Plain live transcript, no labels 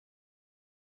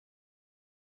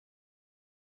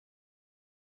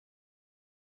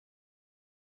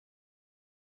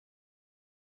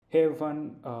Hey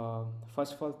everyone,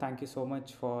 first of all, thank you so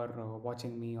much for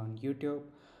watching me on YouTube.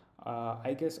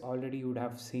 I guess already you would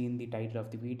have seen the title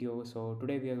of the video. So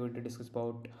today we are going to discuss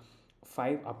about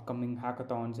 5 upcoming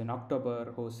hackathons in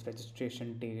October whose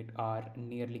registration date are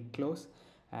nearly close.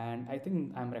 And I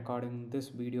think I'm recording this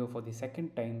video for the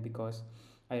second time because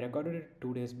I recorded it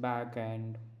 2 days back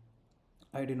and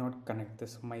I did not connect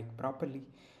this mic properly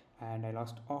and I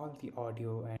lost all the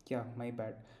audio and yeah, my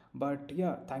bad. But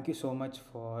yeah, thank you so much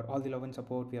for all the love and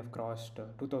support. We have crossed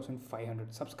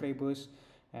 2500 subscribers,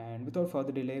 and without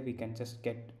further delay, we can just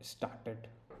get started.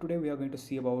 Today, we are going to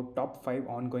see about top 5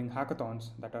 ongoing hackathons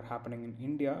that are happening in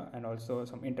India and also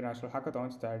some international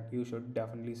hackathons that you should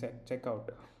definitely check out.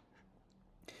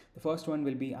 The first one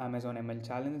will be Amazon ML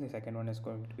challenge. The second one is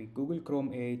going to be Google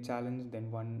Chrome AI challenge.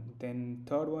 Then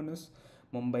third one is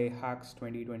Mumbai Hacks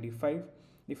 2025.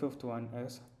 The fifth one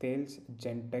is Thales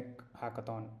GenTech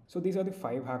Hackathon. So these are the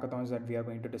 5 hackathons that we are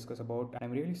going to discuss about.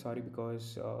 I'm really sorry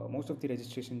because most of the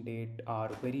registration date are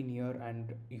very near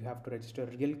and you have to register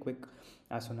real quick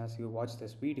as soon as you watch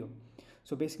this video.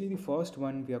 So basically the first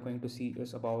one we are going to see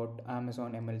is about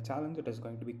Amazon ML challenge. It is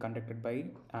going to be conducted by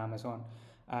Amazon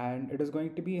and it is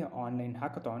going to be an online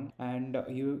hackathon, and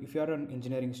you if you are an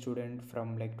engineering student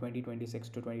from like 2026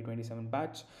 to 2027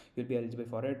 batch, you'll be eligible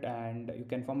for it, and you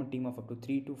can form a team of up to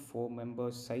 3 to 4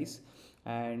 members size,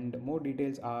 and more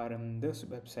details are on this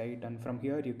website, and from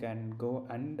here you can go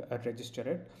and register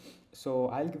it. So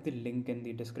I'll give the link in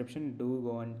the description. Do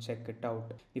go and check it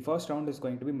out. The first round is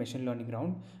going to be machine learning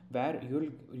round, where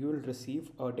you'll receive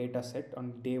a data set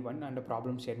on day 1 and a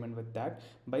problem statement with that.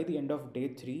 By the end of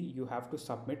day 3, you have to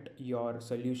submit your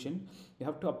solution. You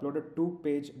have to upload a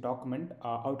 2-page document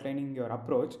outlining your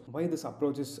approach. Why this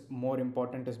approach is more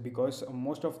important is because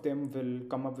most of them will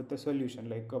come up with a solution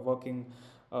like a working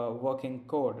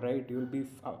code, right?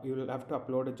 You'll have to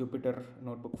upload a Jupyter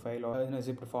notebook file or in a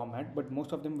zipped format, but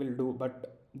most of them will do.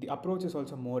 But the approach is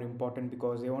also more important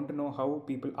because they want to know how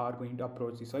people are going to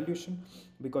approach the solution,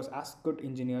 because as good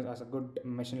engineers, as a good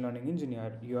machine learning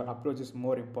engineer, your approach is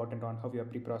more important on how you are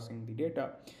pre-processing the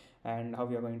data and how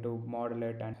you are going to model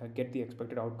it and get the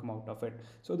expected outcome out of it.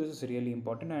 So this is really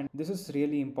important, and this is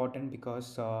really important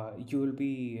because you will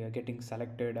be getting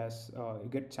selected as you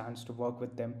get chance to work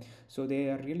with them. So they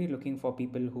are really looking for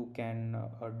people who can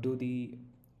do the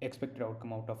expected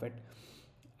outcome out of it.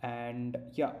 And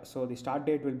yeah, so the start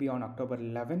date will be on October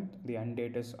 11th. The end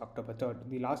date is October 3rd.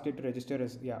 The last date to register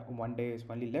is, yeah, one day is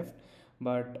only left,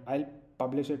 but I'll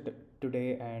publish it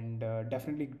today, and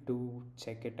definitely do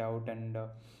check it out and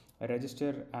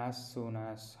register as soon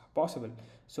as possible.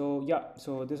 So yeah,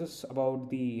 so this is about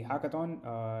the hackathon.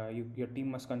 Your team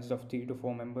must consist of 3 to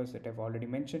 4 members that I've already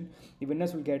mentioned. The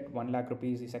winners will get 1 lakh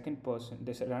rupees. The second person,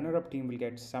 this runner-up team, will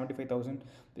get 75,000.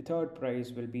 The third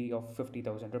prize will be of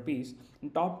 50,000 rupees.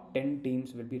 And top 10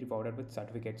 teams will be rewarded with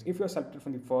certificates. If you're selected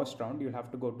from the first round, you'll have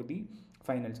to go to the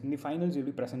finals. In the finals, you'll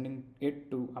be presenting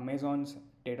it to Amazon's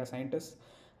data scientists,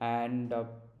 and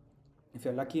if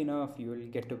you're lucky enough, you will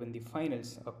get to win the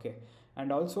finals. Okay.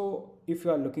 And also, if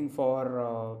you are looking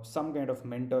for some kind of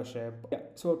mentorship, yeah,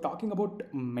 so talking about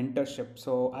mentorship,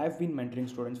 so I've been mentoring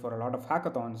students for a lot of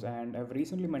hackathons, and I've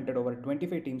recently mentored over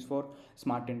 25 teams for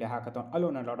Smart India Hackathon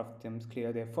alone. A lot of them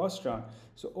clear their first round.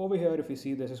 So over here, if you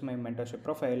see, this is my mentorship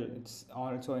profile. It's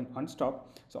also in Unstop.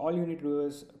 So all you need to do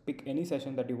is pick any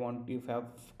session that you want. You have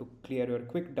to clear your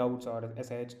quick doubts or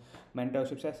SH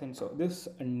mentorship session. So this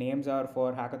names are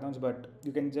for hackathons, but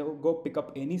you can go pick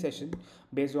up any session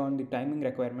based on the timing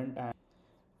requirement, and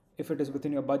if it is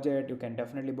within your budget, you can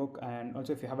definitely book. And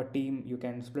also, if you have a team, you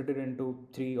can split it into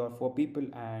 3 or 4 people,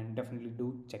 and definitely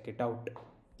do check it out.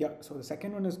 Yeah, so the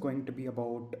second one is going to be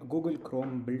about Google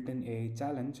Chrome Built-in AI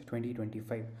Challenge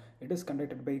 2025. It is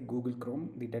conducted by Google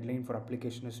Chrome. The deadline for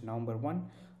application is November 1,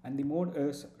 and the mode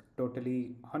is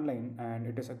totally online, and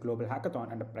it is a global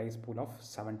hackathon and a prize pool of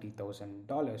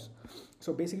 $70,000.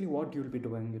 So basically what you'll be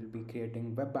doing, you'll be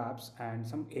creating web apps and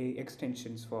some AI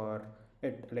extensions for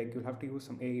it. Like you'll have to use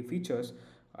some AI features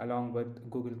along with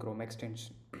Google Chrome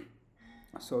extension.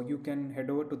 So you can head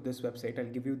over to this website.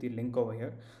 I'll give you the link over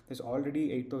here. There's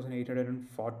already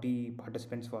 8,840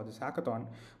 participants for this hackathon,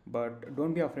 but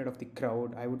don't be afraid of the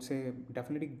crowd. I would say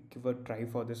definitely give a try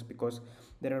for this because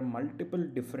there are multiple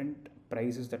different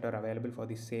prizes that are available for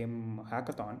the same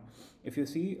hackathon. If you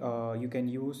see, you can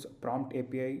use prompt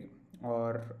API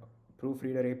or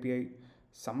proofreader API,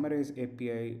 summarize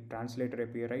API, translator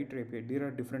API, writer API. There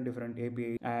are different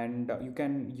APIs, and you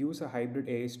can use a hybrid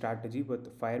AI strategy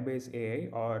with Firebase AI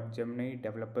or Gemini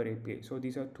Developer API. So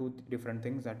these are two different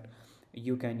things that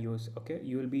you can use. Okay,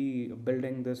 you will be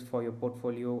building this for your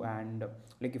portfolio, and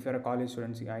like if you're a college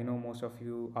student, see, I know most of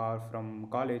you are from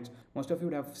college. Most of you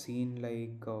would have seen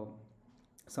like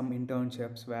some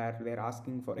internships where they're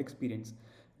asking for experience.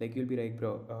 Like you'll be like,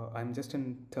 bro, I'm just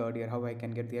in third year, how I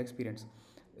can get the experience?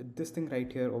 This thing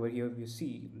right here, over here, you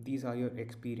see, these are your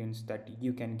experience that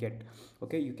you can get.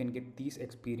 Okay, you can get these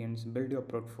experience, build your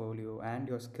portfolio and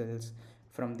your skills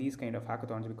from these kind of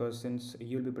hackathons, because since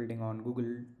you'll be building on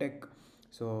Google Tech,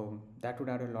 so that would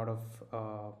add a lot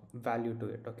of value to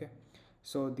it. Okay,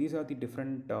 so these are the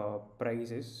different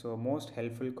prices. So most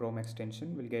helpful Chrome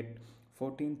extension will get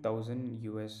 14,000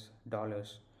 US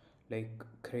dollars, like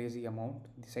crazy amount.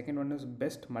 The second one is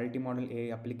best multimodal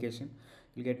AI application.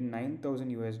 You'll get 9,000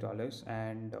 US dollars,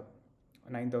 and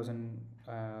 9,000.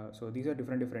 So these are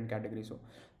different categories. So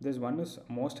this one is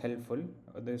most helpful.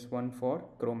 This one for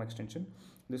Chrome extension.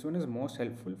 This one is most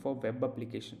helpful for web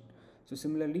application. So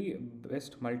similarly,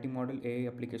 best multimodal AI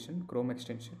application, Chrome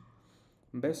extension.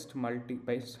 Best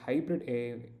hybrid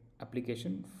AI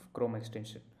application, Chrome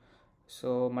extension.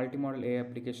 So multimodal AI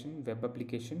application, web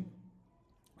application,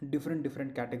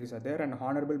 different categories are there. And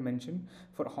honorable mention,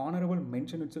 for honorable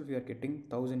mention itself you are getting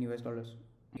 1,000 US dollars,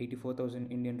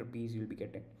 84,000 Indian rupees you'll be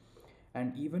getting.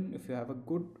 And even if you have a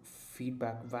good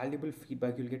feedback, valuable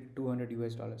feedback, you'll get 200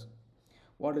 US dollars.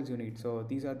 What else you need? So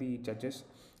these are the judges.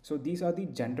 So these are the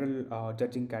general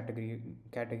judging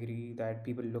category that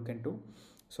people look into.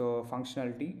 So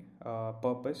functionality,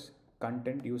 purpose,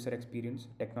 content, user experience,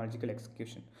 technological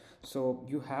execution. So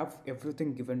you have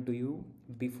everything given to you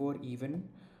before even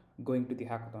going to the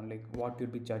hackathon, like what you'll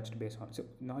be judged based on. So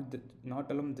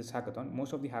not alone this hackathon,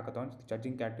 most of the hackathons, the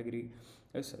judging category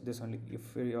is this only.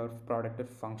 If your product is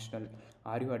functional,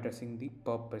 are you addressing the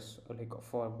purpose, like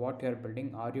for what you're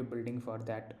building, are you building for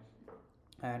that,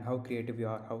 and how creative you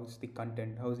are, how is the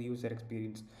content, how is the user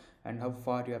experience, and how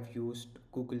far you have used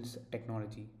Google's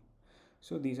technology.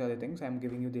 So these are the things. I'm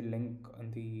giving you the link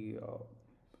in the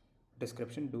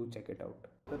description. Do check it out.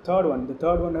 The third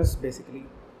one is basically,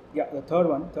 yeah, the third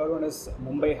one is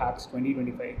Mumbai Hacks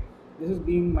 2025. This is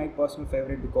being my personal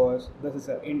favorite because this is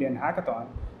an Indian hackathon,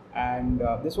 and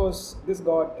this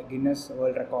got Guinness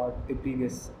World Record the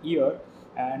previous year,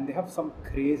 and they have some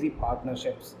crazy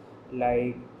partnerships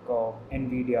like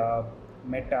Nvidia,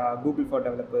 Meta, Google for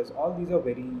developers. All these are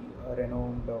very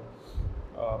renowned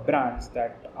brands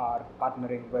that are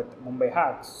partnering with Mumbai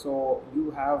Hacks. So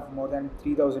you have more than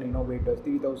 3,000 innovators,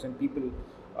 3,000 people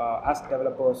as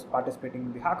developers participating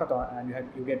in the hackathon, and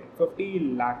you get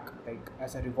 50 lakh, like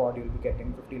as a reward you'll be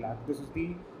getting 50 lakh. This is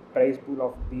the prize pool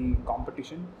of the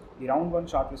competition. The round 1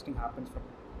 shortlisting happens from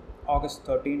August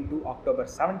 13th to October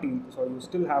 17th, so you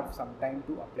still have some time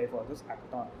to apply for this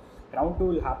hackathon. Round 2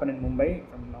 will happen in Mumbai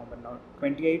from November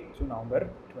 28th to November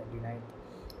 29th.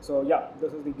 So yeah,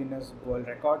 this is the Guinness World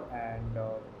Record, and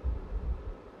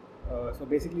so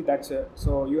basically that's it.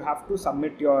 So you have to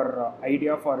submit your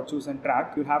idea for a chosen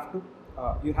track. You have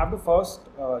to first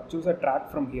choose a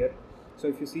track from here. So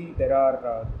if you see, there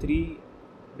are 3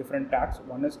 different tracks.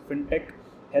 One is fintech,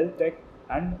 health tech,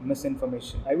 and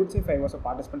misinformation. I would say if I was a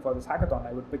participant for this hackathon,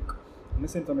 I would pick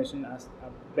misinformation as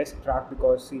a best track,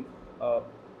 because see, AI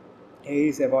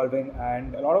is evolving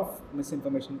and a lot of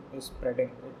misinformation is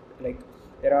spreading. Like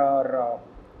there are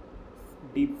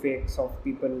deep fakes of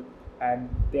people, and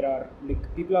there are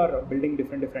like people are building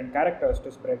different characters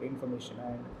to spread information,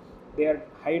 and they are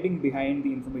hiding behind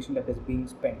the information that is being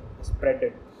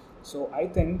spreaded. So I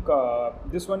think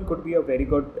this one could be a very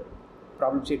good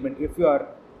problem statement if you are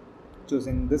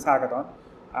choosing this hackathon.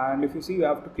 And if you see, you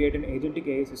have to create an agentic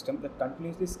AI system that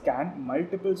continuously scan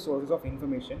multiple sources of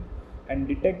information and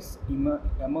detects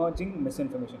emerging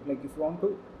misinformation. Like if you want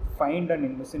to find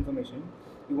an misinformation,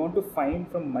 you want to find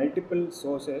from multiple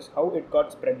sources how it got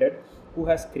spreaded, who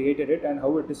has created it, and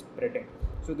how it is spreading.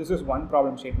 So this is one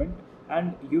problem statement,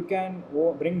 and you can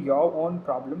bring your own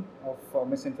problem of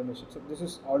misinformation. So this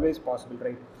is always possible,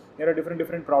 right? There are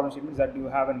different problem statements that you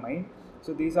have in mind.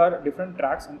 So these are different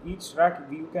tracks, and each track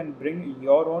you can bring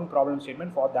your own problem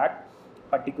statement for that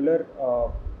particular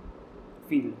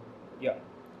field. Yeah,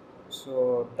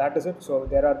 so that is it. So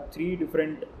there are 3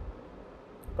 different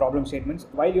problem statements.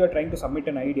 While you are trying to submit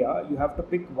an idea, you have to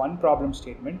pick one problem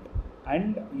statement,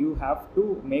 and you have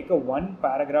to make a 1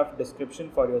 paragraph description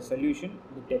for your solution,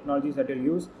 the technologies that you'll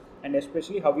use, and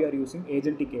especially how you are using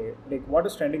agentic AI. Like what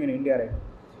is trending in India right now?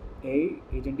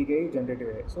 Agentic AI,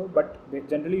 Generative AI. So, but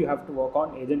generally you have to work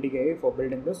on Agentic AI for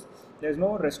building this. There's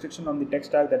no restriction on the tech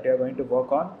stack that you're going to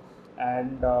work on,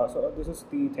 and so this is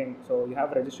the thing. So you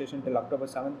have registration till October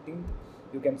 17th.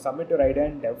 You can submit your idea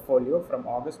in Devfolio from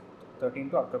August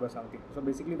 13th to October 17th. So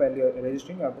basically, while you're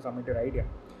registering, you have to submit your idea,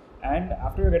 and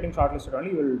after you're getting shortlisted,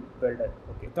 only you will build it.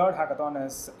 Okay. Third hackathon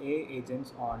is AI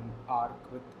agents on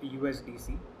Arc with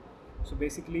USDC. So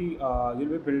basically, you'll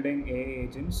be building AI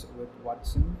agents with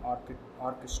Watson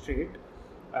Orchestrate,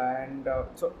 and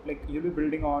so like you'll be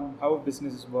building on how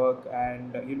businesses work,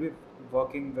 and you'll be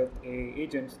working with AI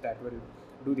agents that will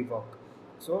do the work.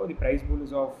 So the price pool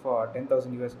is of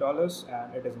 10,000 US dollars,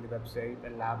 and it is in the website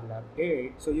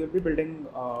Lablab.ai. So you'll be building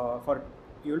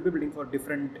for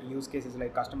different use cases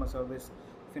like customer service,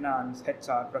 finance,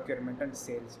 HR, procurement, and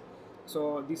sales.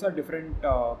 So these are different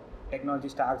technology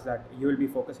stacks that you will be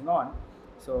focusing on.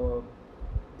 So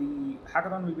the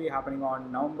hackathon will be happening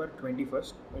on November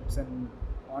 21st. It's an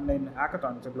online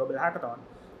hackathon. It's a global hackathon.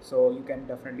 So you can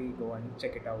definitely go and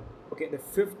check it out. Okay, the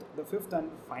fifth and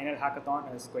final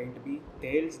hackathon is going to be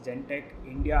Thales GenTech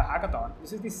India Hackathon.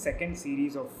 This is the second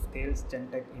series of Thales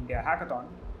GenTech India Hackathon.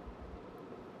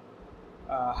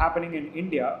 Happening in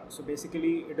India. So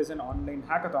basically, it is an online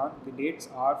hackathon. The dates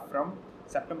are from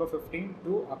September 15th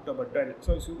to October 12th.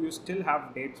 So you still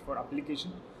have dates for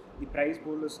application. The prize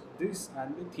pool is this,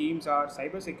 and the themes are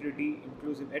cybersecurity,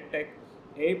 inclusive edtech,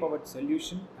 AI-powered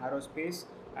solution, aerospace,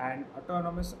 and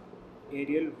autonomous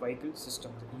aerial vehicle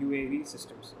systems (UAV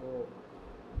systems). So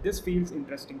this feels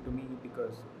interesting to me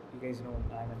because you guys know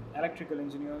I'm an electrical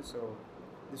engineer, so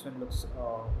this one looks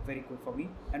very good for me.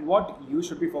 And what you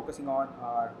should be focusing on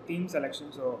are theme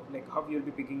selection. So like how you'll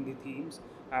be picking the themes,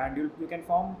 and you can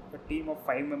form a team of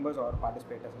 5 members or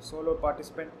participate as a solo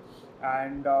participant.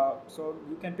 And so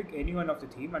you can pick any one of the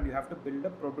theme, and you have to build a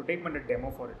prototype and a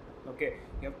demo for it. Okay,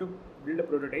 you have to build a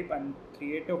prototype and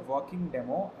create a working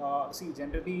demo. See,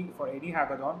 generally for any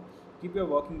hackathon, keep your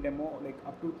working demo like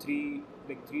up to 3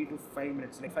 to 5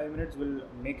 minutes. Like 5 minutes will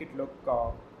make it look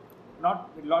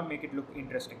will not make it look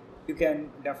interesting. You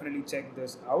can definitely check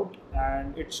this out,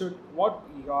 and it should what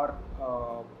your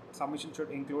submission should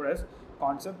include as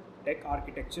concept, tech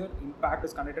architecture, impact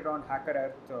is connected on Hacker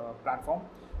Earth platform.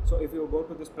 So if you go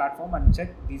to this platform and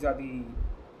check, these are the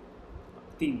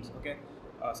themes. Okay,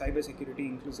 cybersecurity,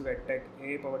 inclusive edtech,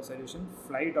 AI powered solution,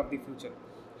 flight of the future,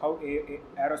 how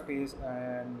aerospace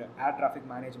and air traffic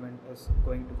management is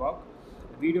going to work.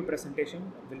 Video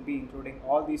presentation will be including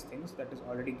all these things that is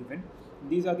already given.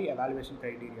 These are the evaluation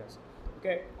criteria.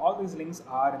 Okay, all these links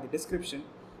are in the description,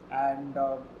 and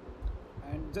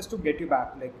just to get you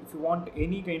back, like if you want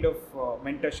any kind of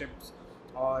mentorships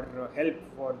or help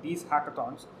for these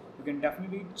hackathons, you can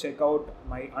definitely check out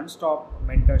my Unstop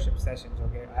mentorship sessions.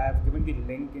 Okay, I have given the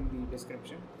link in the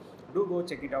description. Do go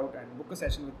check it out and book a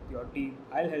session with your team.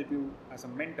 I'll help you as a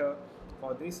mentor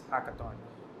for this hackathon.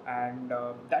 And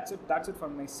that's it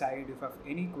from my side. If you have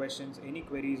any questions, any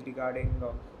queries regarding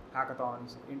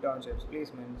hackathons, internships,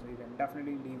 placements, you can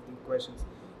definitely leave the questions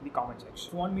in the comment section.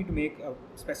 If you want me to make a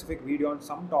specific video on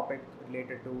some topic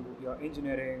related to your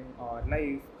engineering or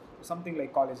life, something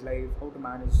like college life, how to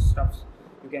manage stuffs,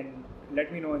 you can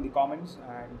let me know in the comments,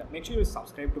 and make sure you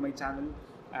subscribe to my channel,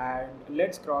 and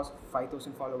let's cross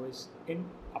 5,000 followers in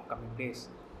upcoming days.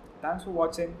 Thanks for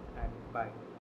watching, and bye.